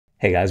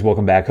Hey guys,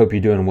 welcome back. Hope you're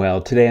doing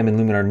well. Today I'm in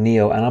Luminar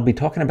Neo and I'll be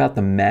talking about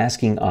the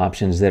masking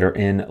options that are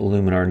in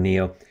Luminar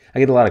Neo. I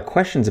get a lot of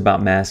questions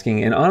about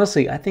masking, and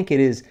honestly, I think it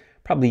is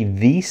probably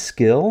the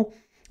skill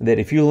that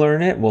if you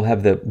learn it will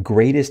have the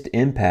greatest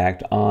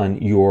impact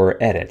on your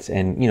edits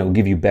and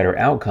give you better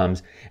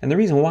outcomes. And the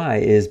reason why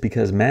is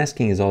because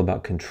masking is all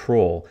about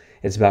control.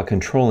 It's about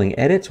controlling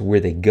edits, where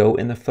they go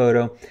in the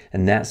photo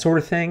and that sort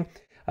of thing.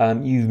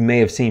 You may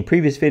have seen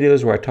previous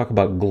videos where I talk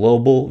about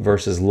global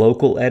versus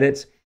local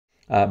edits.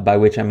 By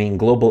which I mean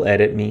global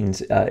edit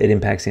means it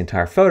impacts the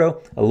entire photo.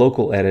 A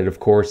local edit, of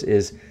course,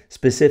 is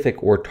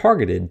specific or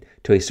targeted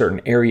to a certain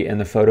area in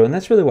the photo, and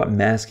that's really what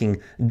masking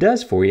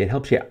does for you. It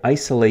helps you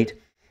isolate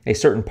a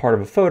certain part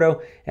of a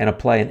photo and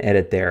apply an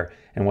edit there.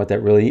 And what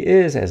that really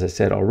is, as I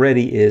said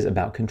already, is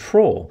about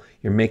control.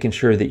 You're making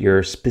sure that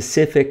you're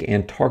specific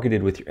and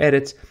targeted with your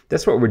edits.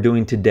 That's what we're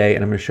doing today,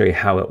 and I'm going to show you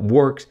how it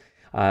works,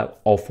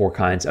 all four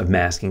kinds of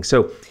masking.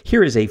 So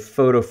here is a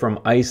photo from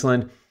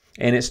Iceland.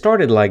 And it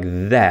started like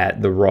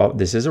that,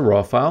 this is a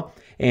raw file,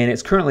 and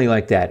it's currently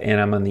like that. And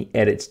I'm on the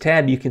Edits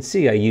tab. You can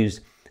see I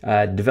used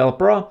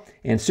Develop Raw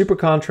and Super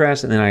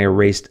Contrast, and then I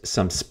erased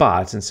some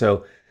spots. And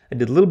so I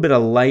did a little bit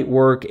of light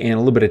work and a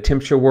little bit of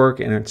temperature work,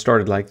 and it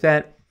started like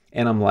that,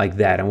 and I'm like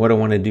that. And what I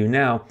want to do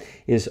now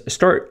is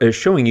start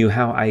showing you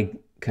how I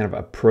kind of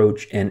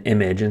approach an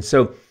image. And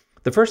so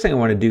the first thing I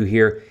want to do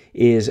here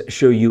is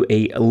show you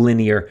a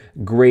linear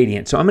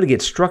gradient. So I'm going to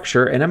get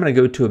structure and I'm going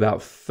to go to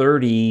about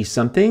 30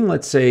 something,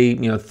 let's say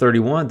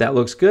 31. That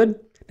looks good.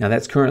 Now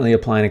that's currently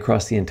applying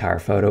across the entire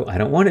photo. I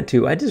don't want it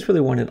to. I just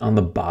really want it on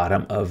the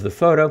bottom of the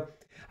photo.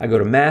 I go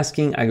to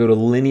masking, I go to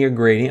linear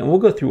gradient, and we'll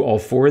go through all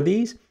four of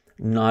these,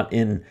 not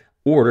in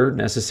order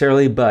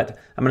necessarily, but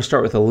I'm going to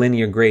start with a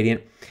linear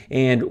gradient.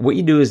 And what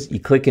you do is you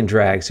click and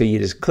drag. So you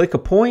just click a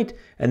point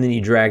and then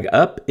you drag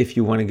up if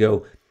you want to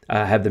go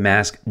have the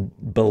mask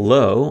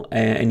below,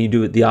 and you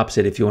do it the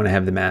opposite if you want to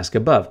have the mask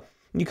above.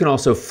 You can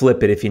also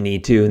flip it if you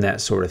need to and that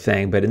sort of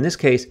thing. But in this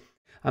case,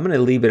 I'm going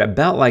to leave it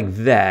about like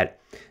that.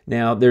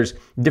 Now there's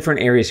different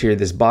areas here.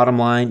 This bottom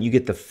line, you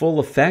get the full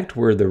effect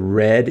where the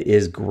red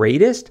is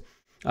greatest.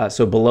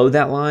 So below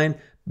that line,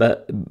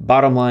 but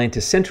bottom line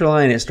to center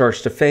line, it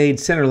starts to fade.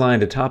 Center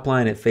line to top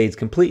line, it fades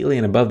completely.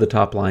 And above the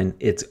top line,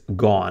 it's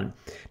gone.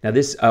 Now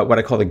this, what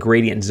I call the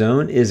gradient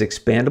zone, is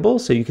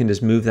expandable. So you can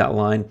just move that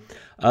line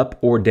up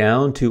or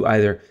down to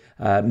either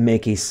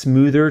make a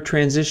smoother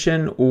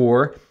transition,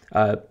 or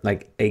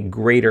like a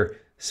greater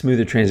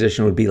smoother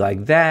transition would be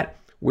like that.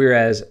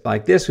 Whereas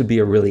like this would be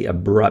a really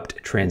abrupt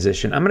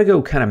transition. I'm going to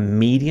go kind of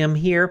medium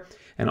here.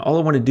 And all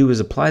I want to do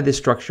is apply this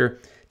structure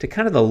to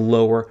kind of the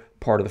lower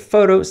part of the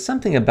photo,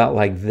 something about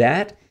like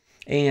that.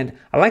 And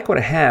I like what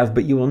I have,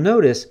 but you will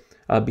notice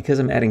because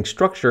I'm adding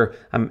structure,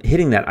 I'm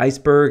hitting that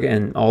iceberg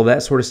and all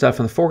that sort of stuff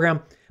in the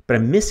foreground, but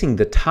I'm missing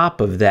the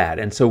top of that.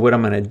 And so what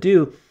I'm going to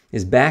do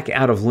is back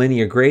out of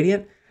linear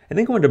gradient and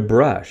then go into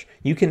brush.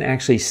 You can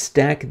actually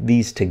stack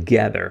these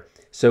together.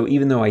 So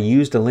even though I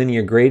used a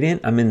linear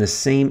gradient, I'm in the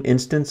same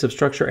instance of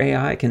Structure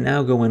AI. I can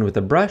now go in with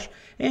a brush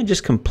and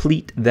just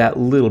complete that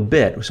little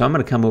bit. So I'm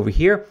going to come over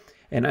here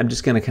and I'm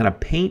just going to kind of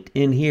paint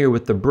in here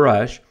with the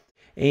brush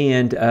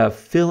and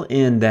fill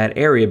in that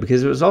area,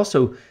 because it was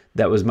also,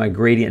 that was my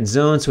gradient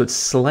zone. So it's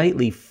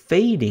slightly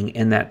fading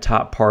in that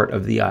top part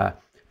of the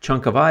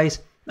chunk of ice.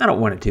 I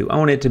don't want it to. I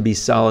want it to be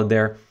solid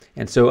there.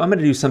 And so I'm going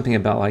to do something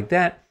about like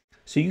that.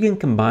 So you can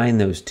combine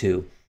those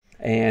two.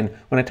 And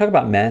when I talk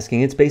about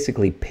masking, it's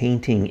basically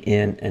painting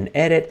in an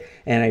edit,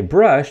 and a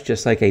brush,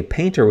 just like a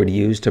painter would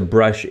use to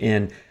brush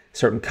in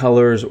certain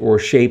colors or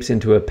shapes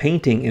into a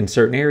painting in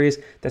certain areas.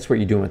 That's what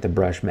you're doing with the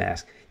brush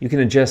mask. You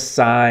can adjust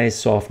size,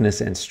 softness,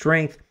 and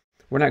strength.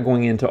 We're not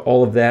going into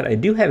all of that. I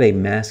do have a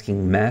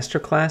masking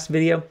masterclass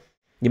video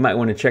you might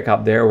want to check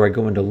out there, where I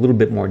go into a little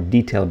bit more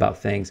detail about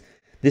things.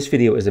 This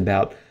video is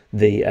about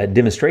the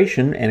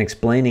demonstration and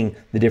explaining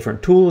the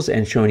different tools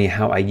and showing you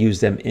how I use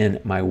them in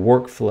my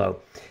workflow.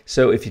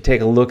 So if you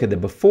take a look at the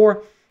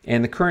before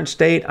and the current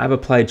state, I've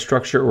applied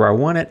structure where I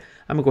want it.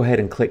 I'm gonna go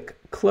ahead and click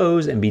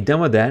close and be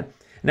done with that.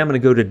 Now I'm gonna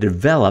go to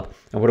develop,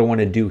 and what I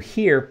wanna do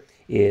here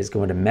is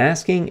go into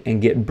masking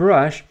and get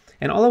brush.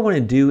 And all I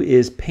wanna do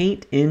is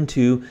paint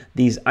into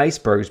these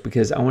icebergs,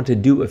 because I want to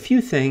do a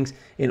few things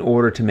in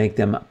order to make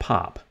them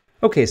pop.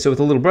 Okay, so with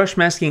a little brush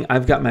masking,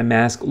 I've got my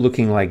mask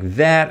looking like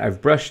that.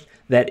 I've brushed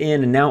that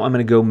in, and now I'm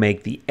going to go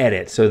make the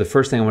edit. So the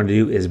first thing I want to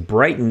do is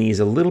brighten these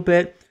a little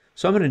bit.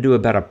 So I'm going to do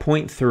about a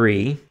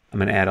 0.3. I'm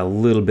going to add a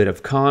little bit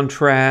of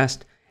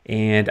contrast,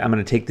 and I'm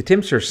going to take the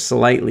temperature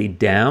slightly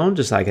down,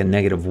 just like a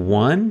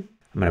 -1.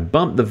 I'm going to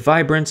bump the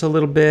vibrance a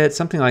little bit,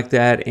 something like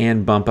that,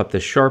 and bump up the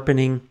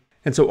sharpening.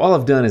 And so all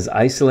I've done is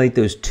isolate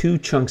those two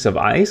chunks of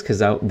ice, because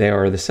they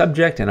are the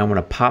subject, and I want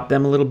to pop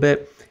them a little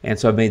bit. And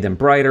so I've made them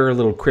brighter, a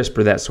little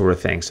crisper, that sort of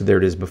thing. So there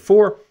it is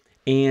before,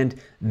 and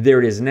there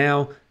it is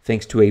now,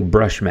 thanks to a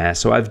brush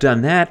mask. So I've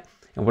done that,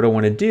 and what I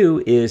want to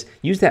do is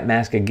use that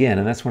mask again.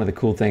 And that's one of the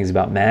cool things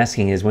about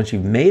masking, is once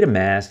you've made a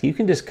mask, you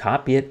can just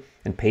copy it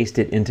and paste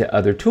it into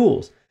other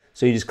tools.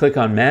 So you just click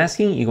on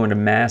masking, you go into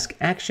mask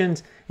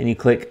actions, and you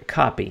click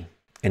copy.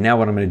 And now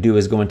what I'm going to do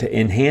is go into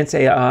Enhance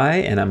AI,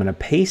 and I'm going to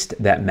paste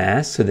that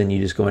mask. So then you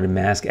just go into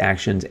Mask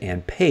Actions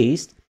and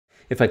Paste.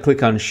 If I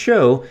click on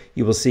Show,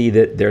 you will see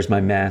that there's my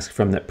mask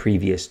from that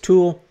previous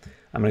tool.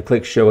 I'm going to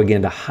click Show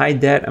again to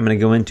hide that. I'm going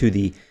to go into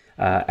the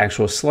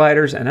actual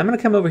sliders, and I'm going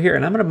to come over here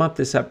and I'm going to bump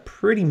this up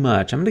pretty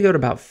much. I'm going to go to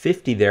about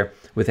 50 there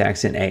with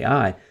Accent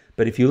AI.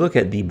 But if you look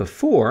at the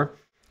before,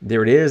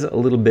 there it is, a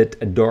little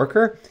bit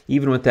darker,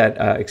 even with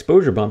that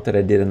exposure bump that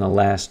I did in the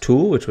last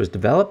tool, which was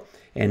Develop.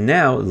 And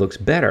now it looks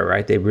better,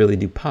 right? They really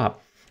do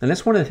pop. And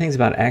that's one of the things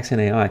about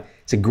Accent AI.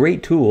 It's a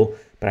great tool,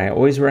 but I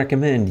always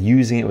recommend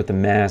using it with the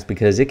mask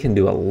because it can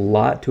do a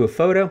lot to a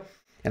photo.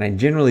 And I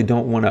generally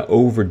don't want to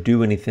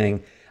overdo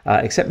anything,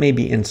 except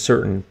maybe in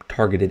certain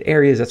targeted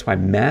areas. That's why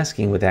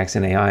masking with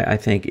Accent AI, I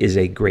think, is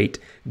a great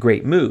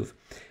move.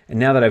 And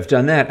now that I've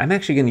done that, I'm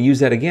actually going to use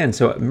that again.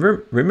 So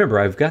remember,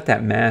 I've got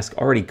that mask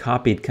already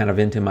copied kind of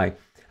into my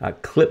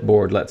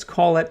clipboard, let's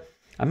call it.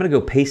 I'm going to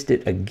go paste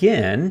it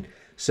again.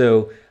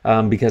 So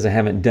because I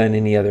haven't done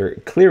any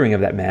other clearing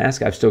of that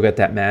mask, I've still got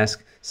that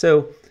mask.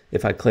 So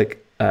if I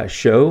click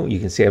Show, you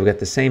can see I've got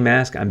the same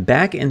mask. I'm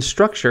back in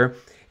Structure,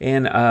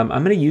 and I'm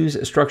going to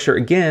use Structure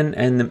again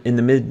in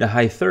the mid to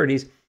high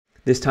 30s,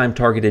 this time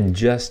targeted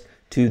just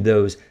to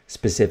those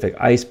specific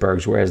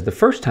icebergs, whereas the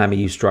first time I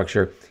used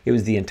Structure, it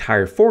was the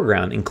entire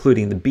foreground,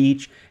 including the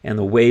beach and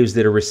the waves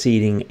that are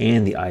receding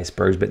and the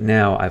icebergs. But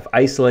now I've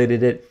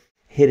isolated it,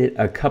 hit it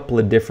a couple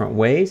of different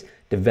ways,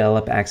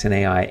 Develop, Accent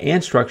AI,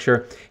 and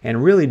Structure,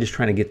 and really just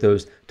trying to get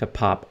those to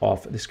pop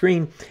off the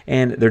screen,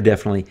 and they're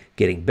definitely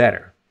getting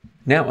better.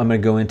 Now I'm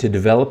going to go into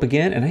Develop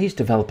again, and I use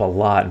Develop a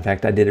lot. In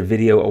fact, I did a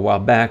video a while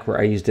back where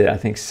I used it, I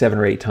think, 7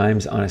 or 8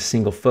 times on a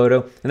single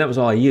photo, and that was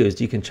all I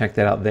used. You can check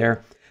that out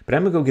there. But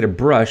I'm going to go get a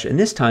brush, and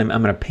this time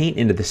I'm going to paint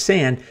into the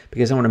sand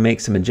because I want to make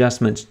some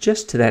adjustments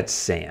just to that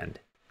sand.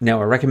 Now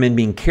I recommend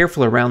being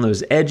careful around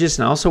those edges,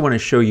 and I also want to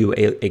show you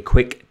a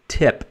quick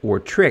tip or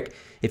trick.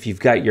 If you've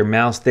got your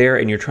mouse there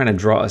and you're trying to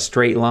draw a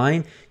straight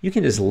line, you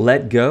can just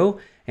let go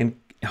and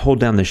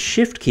hold down the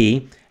Shift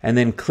key and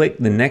then click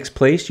the next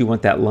place you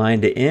want that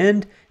line to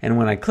end. And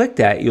when I click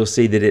that, you'll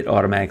see that it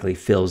automatically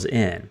fills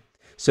in.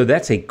 So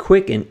that's a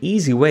quick and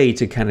easy way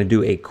to kind of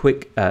do a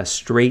quick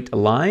straight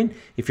line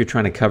if you're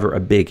trying to cover a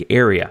big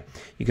area.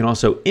 You can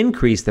also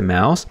increase the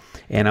mouse,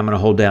 and I'm going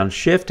to hold down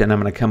Shift and I'm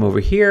going to come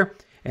over here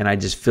and I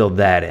just fill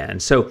that in.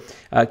 So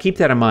keep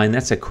that in mind.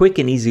 That's a quick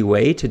and easy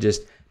way to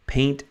just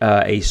paint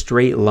a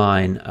straight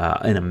line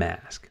in a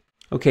mask.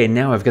 Okay,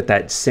 now I've got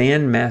that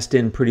sand masked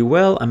in pretty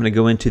well. I'm going to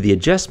go into the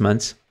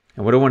adjustments,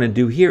 and what I want to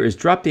do here is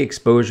drop the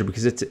exposure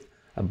because it's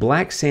a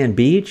black sand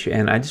beach,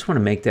 and I just want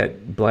to make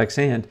that black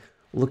sand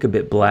look a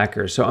bit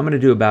blacker. So I'm going to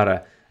do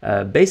about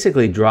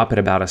basically drop it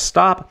about a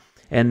stop,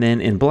 and then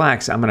in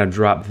blacks I'm going to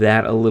drop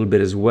that a little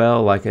bit as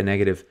well, like a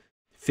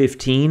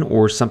 -15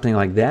 or something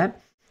like that.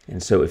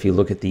 And so if you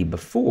look at the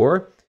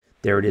before,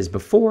 there it is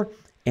before,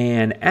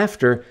 and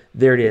after,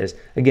 there it is.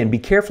 Again, be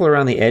careful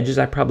around the edges.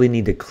 I probably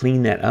need to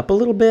clean that up a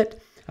little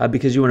bit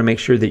because you want to make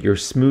sure that you're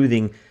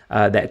smoothing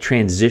that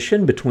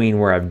transition between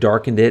where I've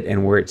darkened it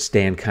and where it's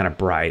staying kind of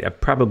bright. I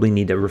probably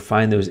need to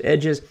refine those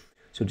edges,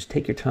 so just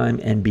take your time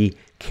and be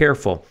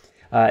careful.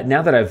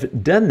 Now that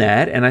I've done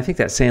that, and I think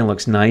that sand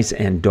looks nice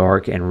and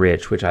dark and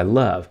rich, which I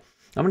love,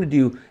 I'm going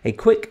to do a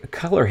quick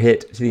color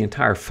hit to the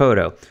entire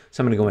photo.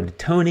 So I'm going to go into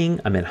toning,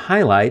 I'm in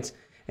highlights,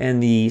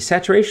 and the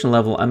saturation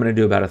level I'm going to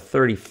do about a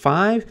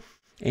 35,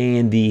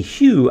 and the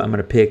hue I'm going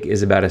to pick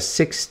is about a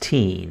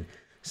 16.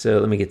 So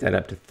let me get that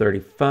up to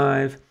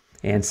 35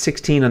 and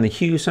 16 on the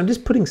hue. So I'm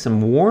just putting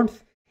some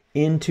warmth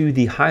into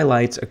the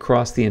highlights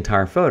across the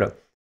entire photo.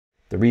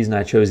 The reason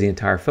I chose the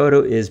entire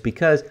photo is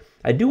because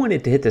I do want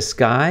it to hit the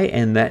sky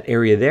and that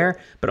area there,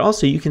 but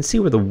also you can see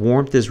where the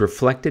warmth is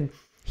reflected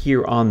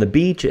here on the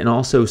beach and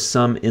also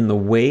some in the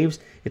waves.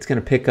 It's going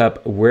to pick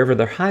up wherever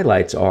the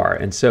highlights are.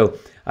 And so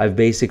I've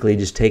basically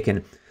just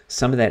taken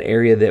some of that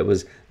area that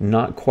was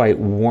not quite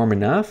warm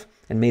enough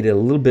and made it a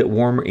little bit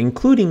warmer,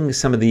 including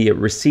some of the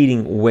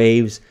receding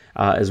waves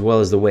as well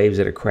as the waves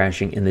that are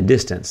crashing in the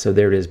distance. So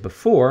there it is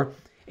before,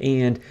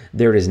 and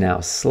there it is now,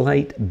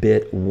 slight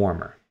bit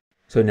warmer.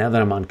 So now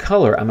that I'm on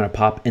color, I'm going to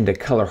pop into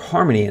color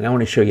harmony, and I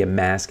want to show you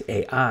Mask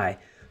AI.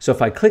 So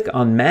if I click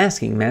on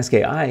masking, Mask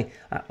AI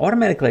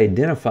automatically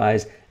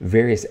identifies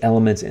various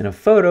elements in a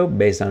photo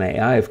based on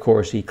AI, of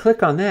course. So you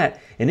click on that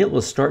and it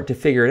will start to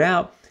figure it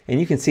out, and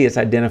you can see it's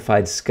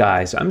identified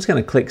sky. So I'm just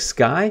going to click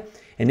sky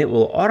and it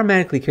will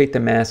automatically create the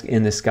mask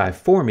in the sky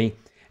for me,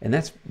 and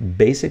that's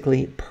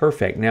basically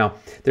perfect. Now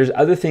there's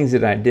other things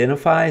that it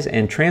identifies,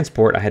 and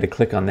transport, I had to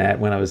click on that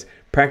when I was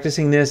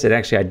practicing this. It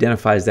actually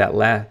identifies that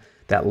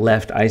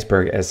left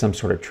iceberg as some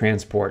sort of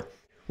transport,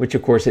 which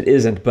of course it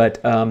isn't,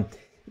 but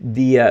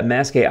the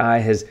Mask AI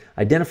has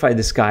identified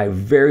the sky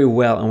very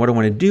well, and what I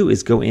want to do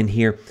is go in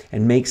here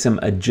and make some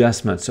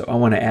adjustments. So I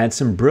want to add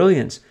some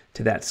brilliance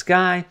to that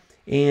sky,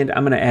 and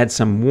I'm going to add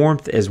some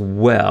warmth as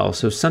well.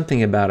 So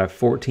something about a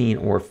 14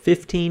 or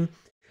 15,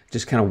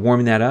 just kind of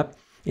warming that up.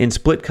 In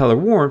split color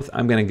warmth,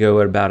 I'm going to go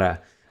at about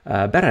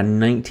a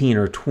 19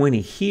 or 20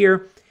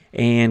 here,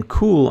 and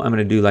cool, I'm going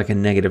to do like a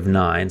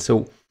 -9.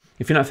 So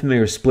if you're not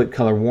familiar with split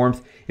color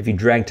warmth, if you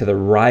drag to the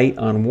right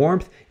on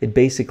warmth, it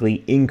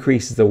basically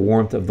increases the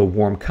warmth of the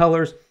warm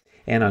colors.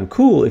 And on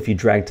cool, if you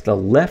drag to the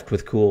left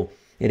with cool,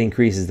 it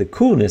increases the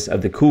coolness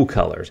of the cool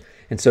colors.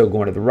 And so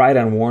going to the right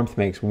on warmth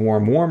makes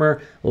warm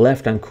warmer,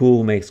 left on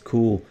cool makes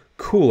cool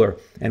cooler.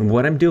 And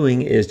what I'm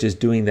doing is just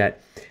doing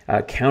that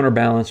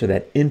counterbalance or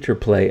that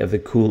interplay of the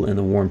cool and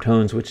the warm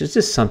tones, which is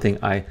just something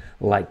I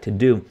like to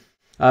do.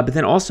 But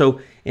then also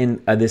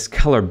in this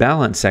color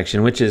balance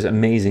section, which is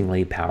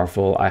amazingly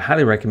powerful, I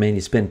highly recommend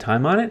you spend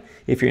time on it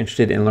if you're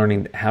interested in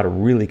learning how to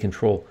really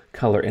control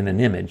color in an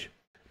image.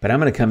 But I'm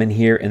going to come in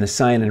here in the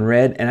cyan and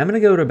red, and I'm going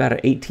to go to about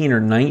an 18 or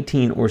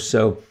 19 or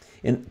so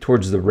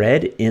towards the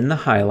red in the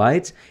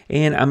highlights,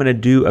 and I'm going to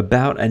do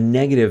about a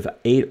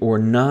 -8 or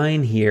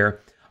 9 here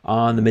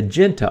on the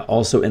magenta,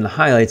 also in the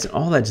highlights. And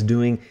all that's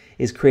doing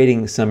is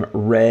creating some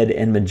red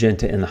and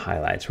magenta in the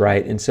highlights,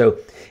 right? And so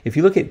if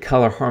you look at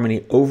color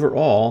harmony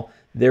overall,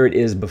 there it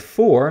is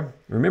before.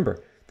 Remember,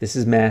 this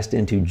is masked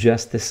into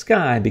just the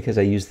sky because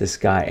I used the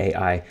Sky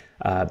AI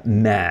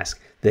mask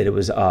that it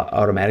was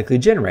automatically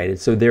generated.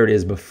 So there it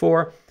is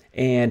before,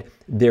 and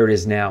there it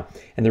is now.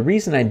 And the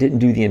reason I didn't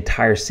do the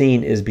entire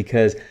scene is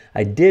because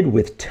I did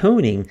with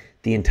toning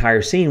the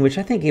entire scene, which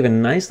I think gave a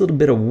nice little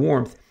bit of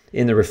warmth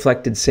in the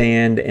reflected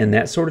sand and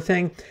that sort of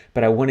thing.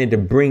 But I wanted to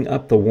bring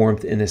up the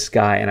warmth in the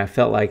sky, and I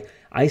felt like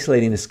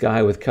isolating the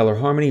sky with color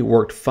harmony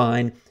worked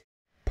fine,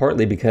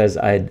 partly because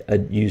I'd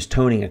used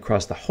toning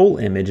across the whole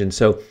image, and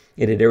so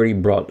it had already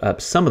brought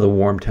up some of the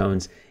warm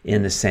tones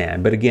in the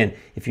sand. But again,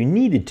 if you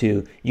needed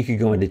to, you could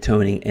go into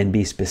toning and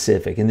be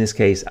specific. In this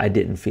case, I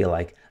didn't feel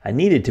like I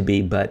needed to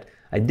be, but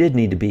I did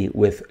need to be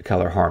with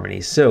color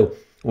harmony. So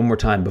one more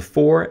time,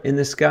 before in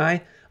the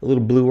sky, a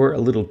little bluer, a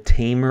little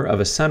tamer of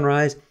a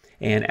sunrise,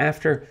 and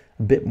after,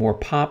 a bit more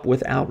pop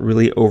without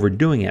really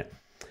overdoing it.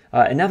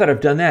 And now that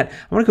I've done that,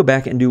 I want to go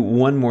back and do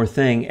one more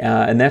thing,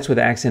 and that's with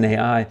Accent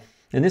AI.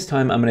 And this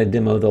time I'm going to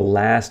demo the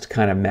last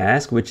kind of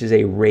mask, which is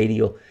a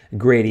radial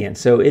gradient.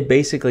 So it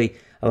basically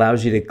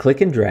allows you to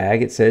click and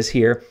drag, it says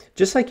here,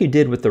 just like you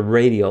did with the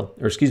radial,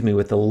 or excuse me,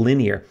 with the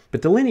linear.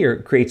 But the linear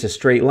creates a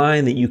straight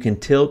line that you can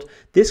tilt.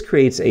 This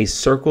creates a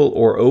circle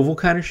or oval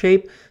kind of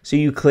shape. So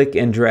you click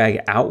and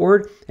drag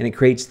outward and it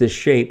creates this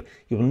shape.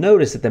 You'll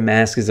notice that the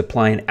mask is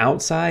applying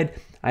outside.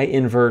 I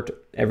invert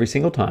every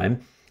single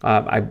time.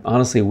 I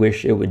honestly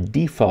wish it would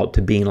default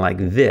to being like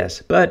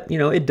this, but you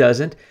know, it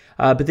doesn't.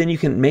 But then you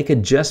can make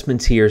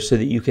adjustments here so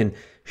that you can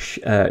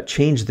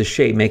change the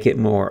shape, make it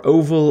more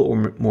oval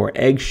or more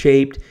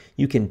egg-shaped.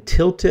 You can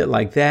tilt it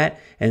like that.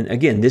 And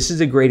again, this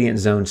is a gradient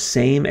zone,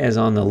 same as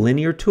on the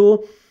linear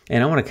tool.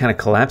 And I want to kind of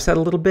collapse that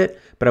a little bit,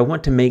 but I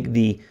want to make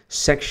the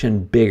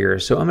section bigger.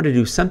 So I'm going to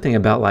do something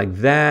about like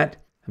that.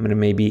 I'm going to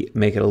maybe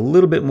make it a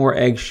little bit more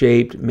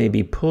egg-shaped,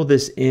 maybe pull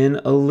this in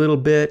a little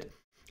bit,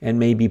 and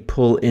maybe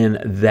pull in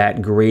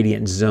that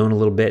gradient zone a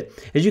little bit.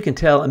 As you can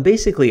tell, I'm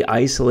basically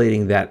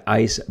isolating that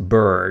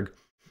iceberg.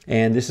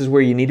 And this is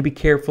where you need to be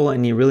careful,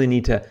 and you really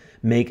need to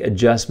make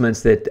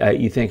adjustments that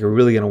you think are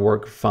really going to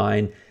work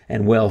fine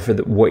and well for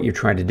what you're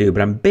trying to do.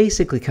 But I'm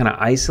basically kind of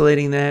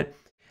isolating that.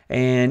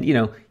 And you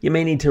know, you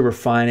may need to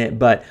refine it,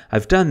 but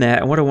I've done that.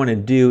 And what I want to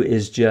do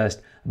is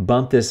just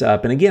bump this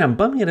up. And again, I'm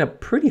bumping it up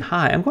pretty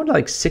high. I'm going to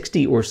like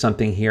 60 or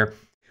something here,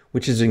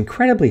 which is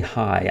incredibly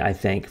high, I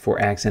think,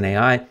 for Accent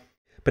AI.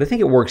 But I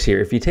think it works here.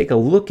 If you take a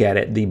look at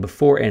it, the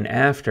before and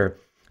after,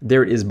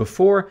 there it is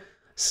before,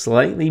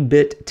 slightly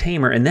bit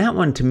tamer. And that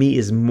one to me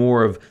is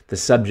more of the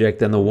subject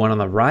than the one on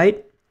the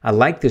right. I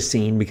like this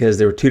scene because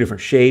there were two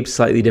different shapes,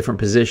 slightly different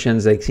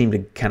positions. They seem to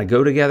kind of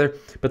go together.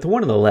 But the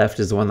one on the left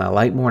is the one that I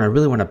like more, and I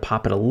really want to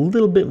pop it a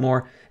little bit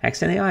more.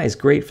 Accent AI is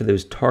great for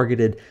those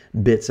targeted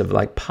bits of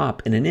like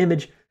pop in an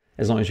image,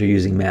 as long as you're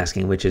using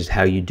masking, which is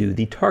how you do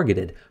the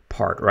targeted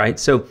part, right?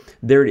 So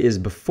there it is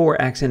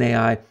before Accent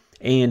AI.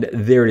 And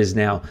there it is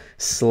now,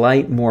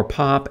 slight more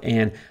pop,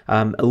 and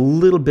a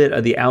little bit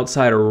of the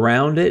outside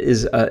around it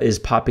is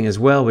popping as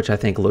well, which I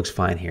think looks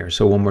fine here.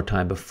 So one more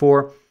time,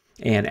 before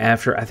and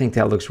after. I think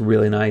that looks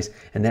really nice,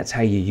 and that's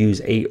how you use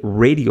a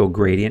radial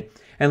gradient.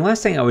 And the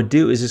last thing I would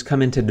do is just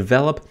come into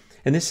develop,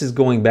 and this is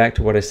going back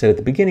to what I said at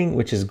the beginning,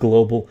 which is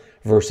global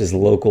versus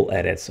local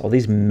edits. All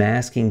these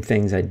masking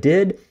things I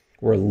did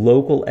were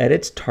local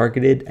edits,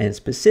 targeted and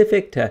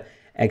specific to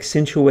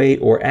accentuate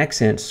or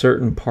accent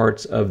certain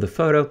parts of the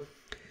photo.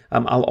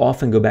 I'll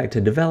often go back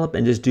to develop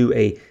and just do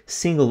a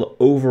single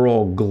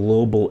overall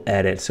global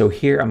edit. So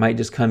here I might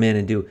just come in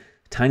and do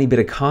a tiny bit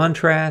of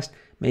contrast,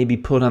 maybe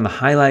pull down the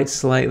highlights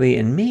slightly,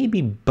 and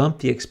maybe bump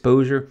the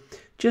exposure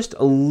just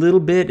a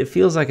little bit. It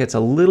feels like it's a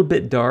little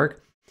bit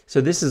dark.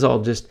 So this is all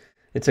just,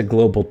 it's a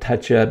global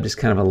touch up, just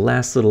kind of a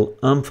last little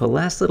oomph, a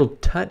last little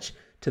touch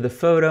to the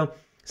photo.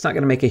 It's not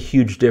going to make a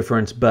huge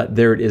difference, but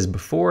there it is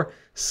before,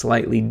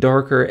 slightly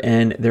darker,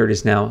 and there it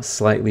is now,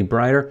 slightly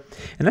brighter.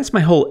 And that's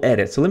my whole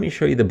edit. So let me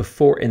show you the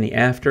before and the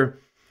after.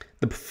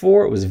 The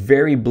before, it was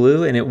very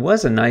blue, and it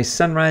was a nice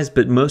sunrise,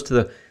 but most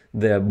of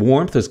the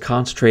warmth was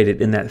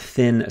concentrated in that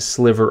thin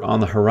sliver on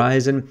the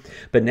horizon.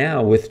 But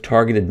now with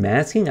targeted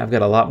masking, I've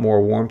got a lot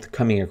more warmth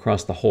coming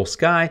across the whole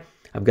sky.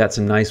 I've got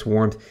some nice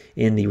warmth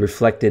in the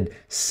reflected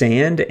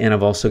sand, and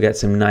I've also got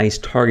some nice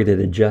targeted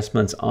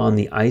adjustments on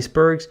the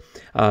icebergs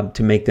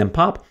to make them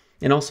pop,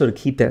 and also to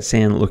keep that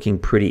sand looking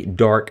pretty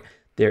dark.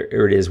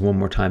 There it is one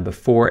more time,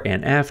 before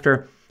and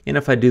after. And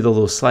if I do the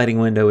little sliding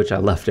window, which I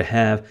love to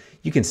have,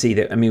 you can see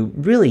that, I mean,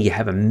 really you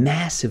have a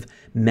massive,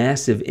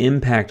 massive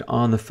impact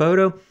on the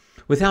photo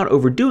without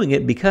overdoing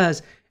it,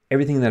 because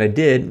everything that I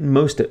did,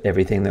 most of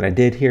everything that I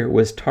did here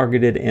was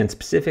targeted and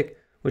specific,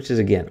 which is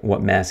again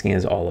what masking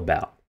is all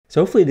about.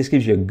 So hopefully this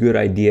gives you a good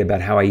idea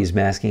about how I use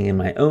masking in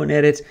my own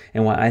edits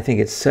and why I think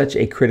it's such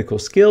a critical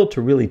skill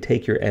to really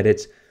take your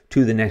edits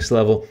to the next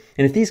level.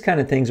 And if these kind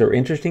of things are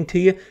interesting to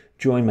you,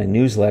 join my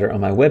newsletter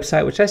on my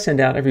website, which I send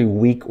out every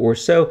week or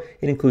so.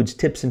 It includes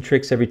tips and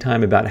tricks every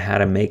time about how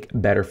to make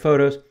better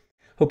photos.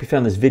 Hope you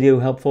found this video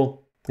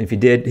helpful. If you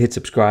did, hit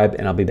subscribe,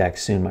 and I'll be back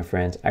soon, my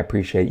friends. I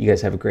appreciate it. You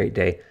guys have a great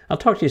day. I'll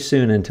talk to you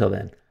soon. Until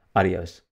then, adios.